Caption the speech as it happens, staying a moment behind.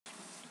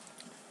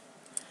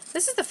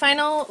This is the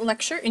final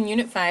lecture in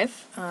Unit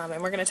 5,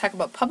 and we're going to talk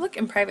about public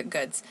and private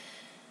goods.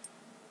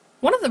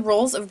 One of the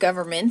roles of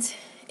government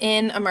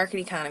in a market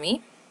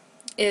economy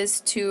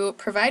is to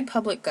provide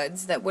public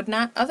goods that would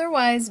not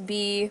otherwise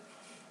be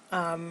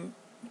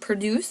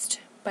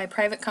produced by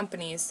private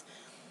companies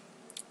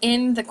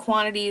in the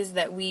quantities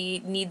that we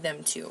need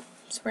them to.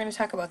 So we're going to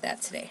talk about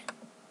that today.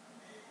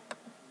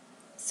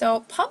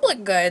 So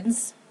public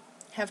goods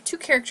have two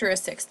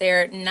characteristics.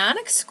 They're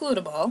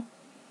non-excludable,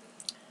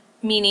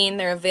 meaning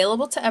they're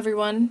available to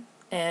everyone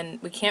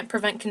and we can't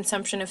prevent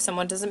consumption if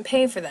someone doesn't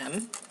pay for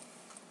them.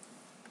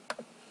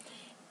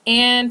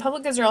 And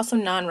public goods are also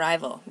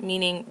non-rival,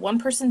 meaning one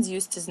person's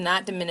use does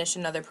not diminish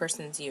another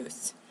person's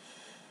use.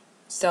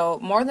 So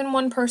more than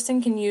one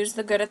person can use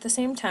the good at the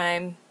same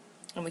time,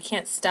 and we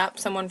can't stop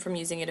someone from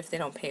using it if they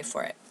don't pay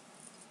for it.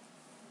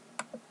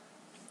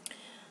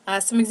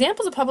 Some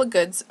examples of public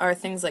goods are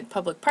things like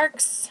public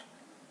parks,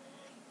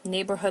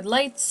 neighborhood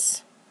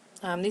lights.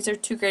 These are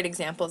two great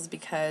examples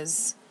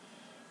because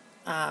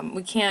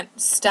we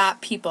can't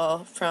stop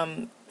people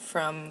from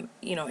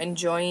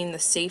enjoying the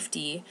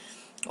safety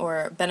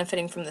or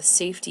benefiting from the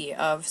safety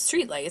of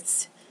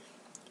streetlights,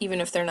 even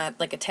if they're not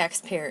like a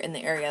taxpayer in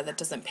the area that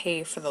doesn't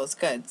pay for those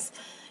goods.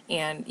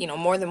 And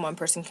more than one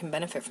person can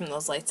benefit from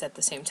those lights at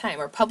the same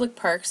time. Or public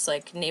parks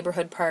like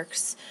neighborhood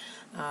parks.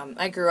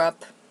 I grew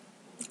up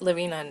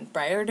living on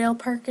Briardale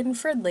Park in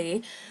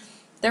Fridley.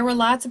 There were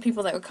lots of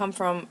people that would come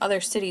from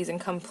other cities and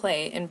come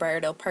play in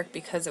Briardale Park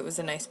because it was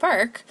a nice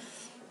park.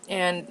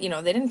 And,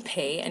 they didn't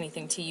pay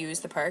anything to use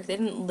the park. They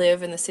didn't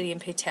live in the city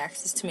and pay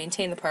taxes to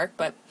maintain the park,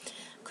 but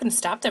couldn't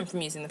stop them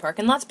from using the park.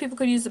 And lots of people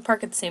could use the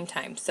park at the same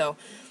time. So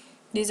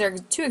these are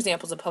two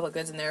examples of public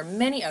goods, and there are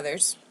many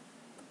others.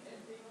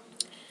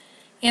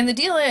 And the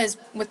deal is,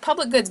 with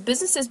public goods,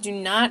 businesses do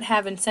not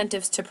have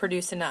incentives to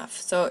produce enough.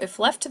 So if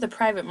left to the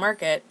private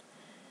market,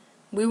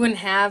 we wouldn't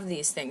have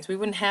these things. We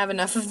wouldn't have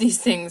enough of these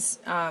things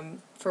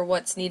for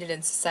what's needed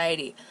in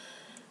society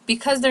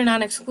because they're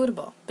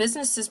non-excludable.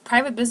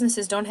 Private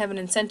businesses don't have an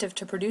incentive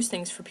to produce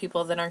things for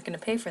people that aren't going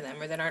to pay for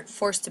them or that aren't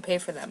forced to pay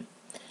for them.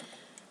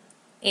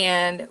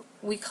 And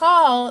we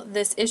call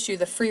this issue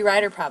the free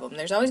rider problem.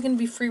 There's always going to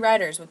be free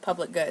riders with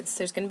public goods.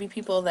 There's going to be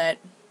people that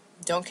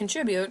don't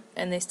contribute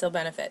and they still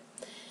benefit.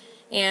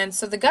 And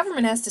so the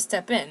government has to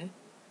step in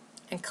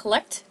and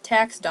collect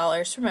tax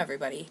dollars from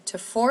everybody to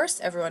force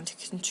everyone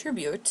to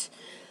contribute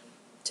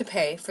to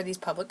pay for these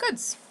public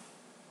goods.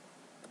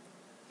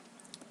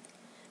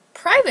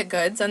 Private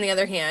goods, on the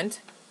other hand,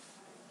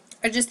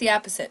 are just the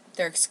opposite.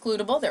 They're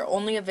excludable, they're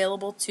only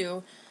available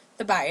to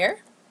the buyer,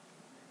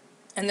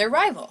 and they're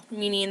rival,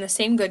 meaning the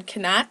same good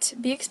cannot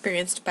be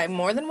experienced by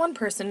more than one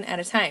person at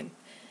a time.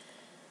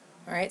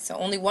 Alright, so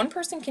only one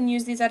person can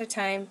use these at a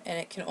time, and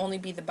it can only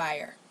be the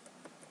buyer.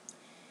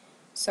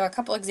 So a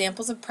couple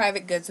examples of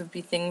private goods would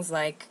be things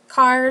like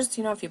cars.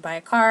 If you buy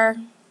a car,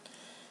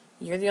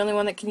 you're the only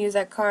one that can use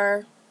that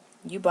car.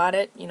 You bought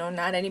it.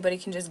 Not anybody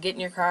can just get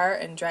in your car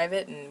and drive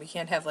it, and we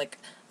can't have like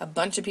a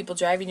bunch of people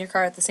driving your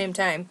car at the same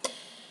time.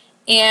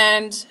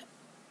 And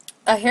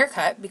a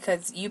haircut,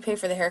 because you pay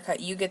for the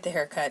haircut, you get the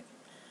haircut.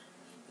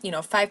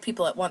 5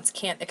 people at once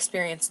can't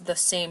experience the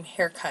same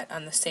haircut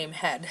on the same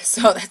head.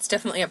 So that's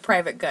definitely a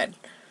private good.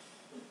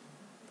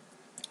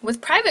 With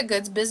private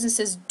goods,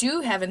 businesses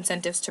do have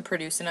incentives to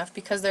produce enough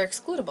because they're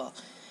excludable,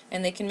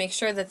 and they can make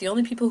sure that the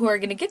only people who are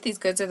going to get these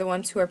goods are the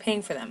ones who are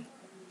paying for them.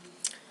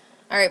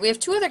 Alright, we have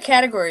two other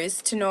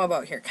categories to know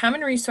about here. Common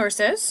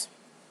resources.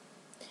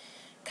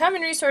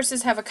 Common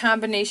resources have a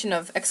combination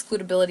of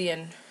excludability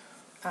and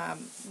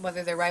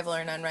whether they're rival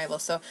or non-rival.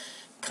 So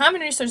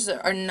common resources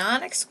are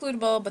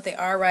non-excludable, but they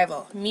are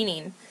rival,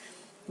 meaning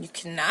you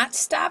cannot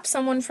stop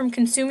someone from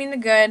consuming the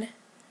good,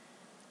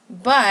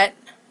 but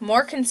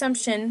more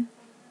consumption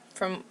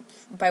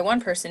by one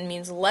person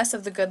means less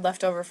of the good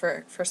left over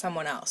for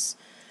someone else.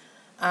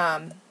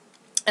 And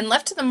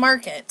left to the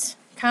market,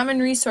 common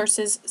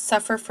resources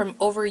suffer from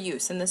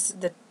overuse, and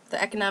the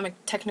economic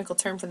technical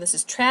term for this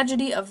is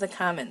tragedy of the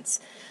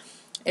commons.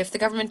 If the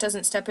government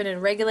doesn't step in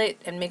and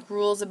regulate and make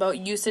rules about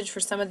usage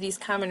for some of these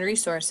common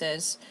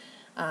resources,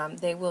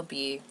 they will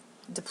be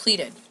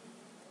depleted.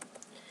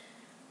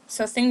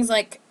 So things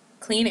like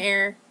clean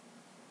air,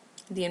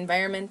 the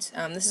environment,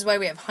 this is why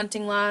we have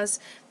hunting laws,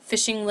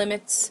 fishing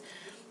limits,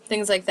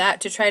 things like that,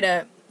 to try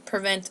to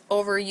prevent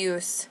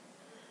overuse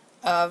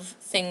of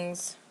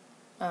things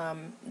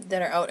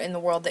that are out in the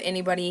world that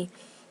anybody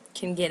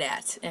can get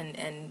at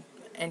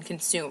and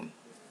consume.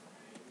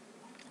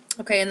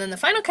 Okay, and then the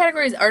final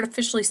category is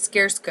artificially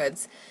scarce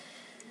goods.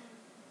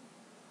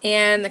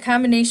 And the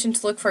combination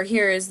to look for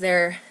here is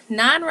they're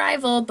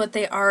non-rival, but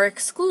they are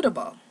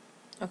excludable.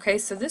 Okay,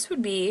 so this would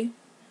mean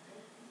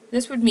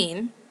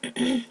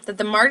that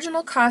the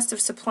marginal cost of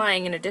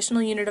supplying an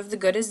additional unit of the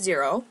good is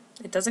 0.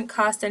 It doesn't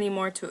cost any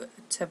more to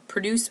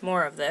produce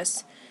more of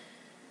this.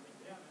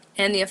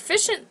 And the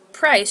efficient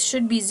price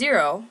should be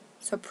 0,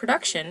 so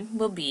production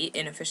will be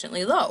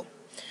inefficiently low.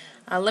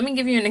 Let me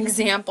give you an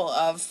example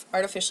of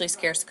artificially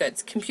scarce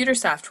goods. Computer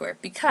software,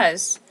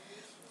 because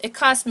it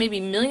costs maybe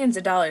millions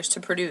of dollars to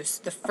produce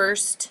the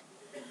first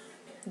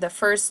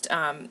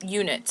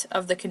unit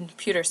of the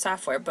computer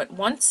software, but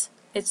once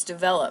it's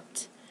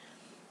developed,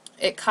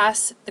 it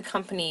costs the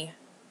company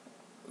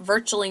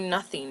virtually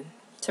nothing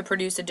to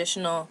produce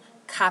additional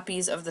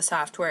copies of the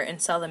software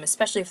and sell them,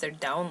 especially if they're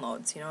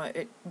downloads. You know,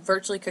 it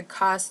virtually could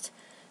cost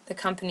the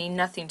company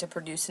nothing to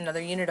produce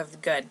another unit of the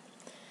good.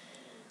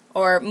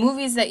 Or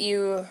movies that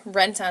you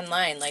rent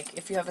online, like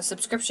if you have a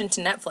subscription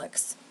to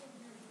Netflix,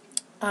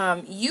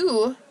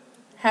 you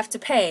have to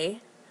pay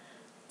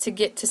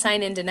to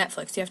sign into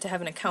Netflix. You have to have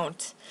an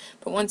account.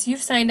 But once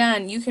you've signed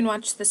on, you can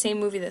watch the same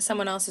movie that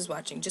someone else is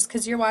watching. Just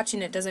because you're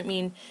watching it doesn't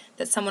mean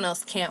that someone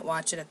else can't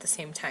watch it at the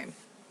same time.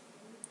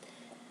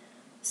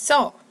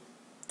 So,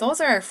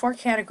 those are our 4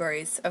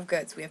 categories of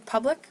goods. We have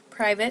public,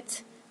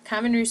 private,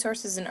 common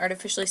resources, and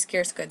artificially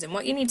scarce goods. And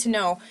what you need to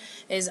know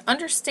is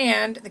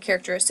understand the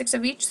characteristics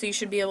of each, so you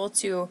should be able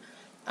to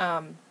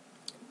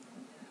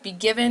be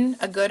given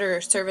a good or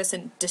a service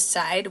and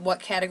decide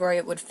what category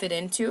it would fit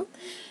into.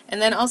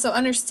 And then also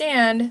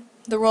understand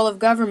the role of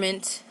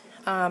government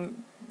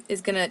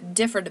is going to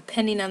differ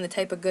depending on the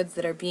type of goods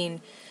that are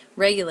being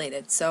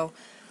regulated. So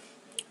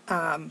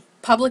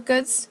public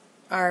goods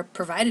are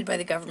provided by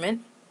the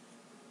government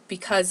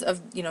because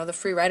of, you know, the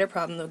free rider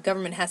problem. The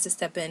government has to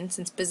step in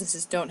since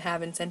businesses don't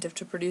have incentive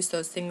to produce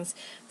those things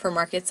for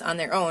markets on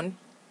their own.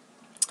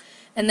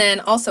 And then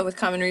also with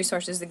common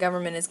resources, the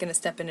government is going to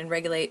step in and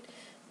regulate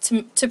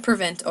to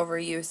prevent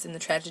overuse and the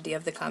tragedy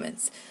of the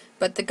commons.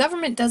 But the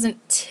government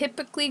doesn't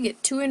typically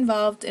get too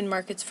involved in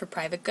markets for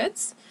private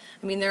goods.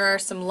 I mean, there are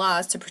some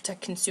laws to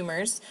protect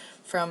consumers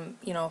from,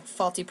 you know,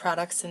 faulty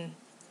products and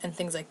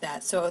things like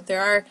that. So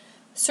there are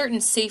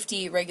certain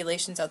safety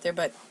regulations out there,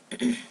 but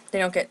they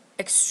don't get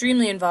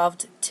extremely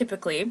involved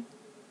typically.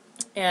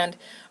 And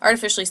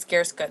artificially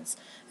scarce goods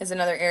is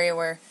another area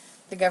where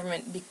the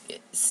government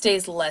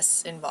stays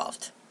less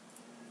involved.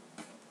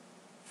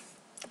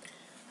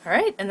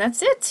 Alright, and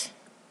that's it.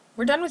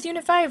 We're done with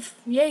Unit 5.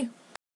 Yay!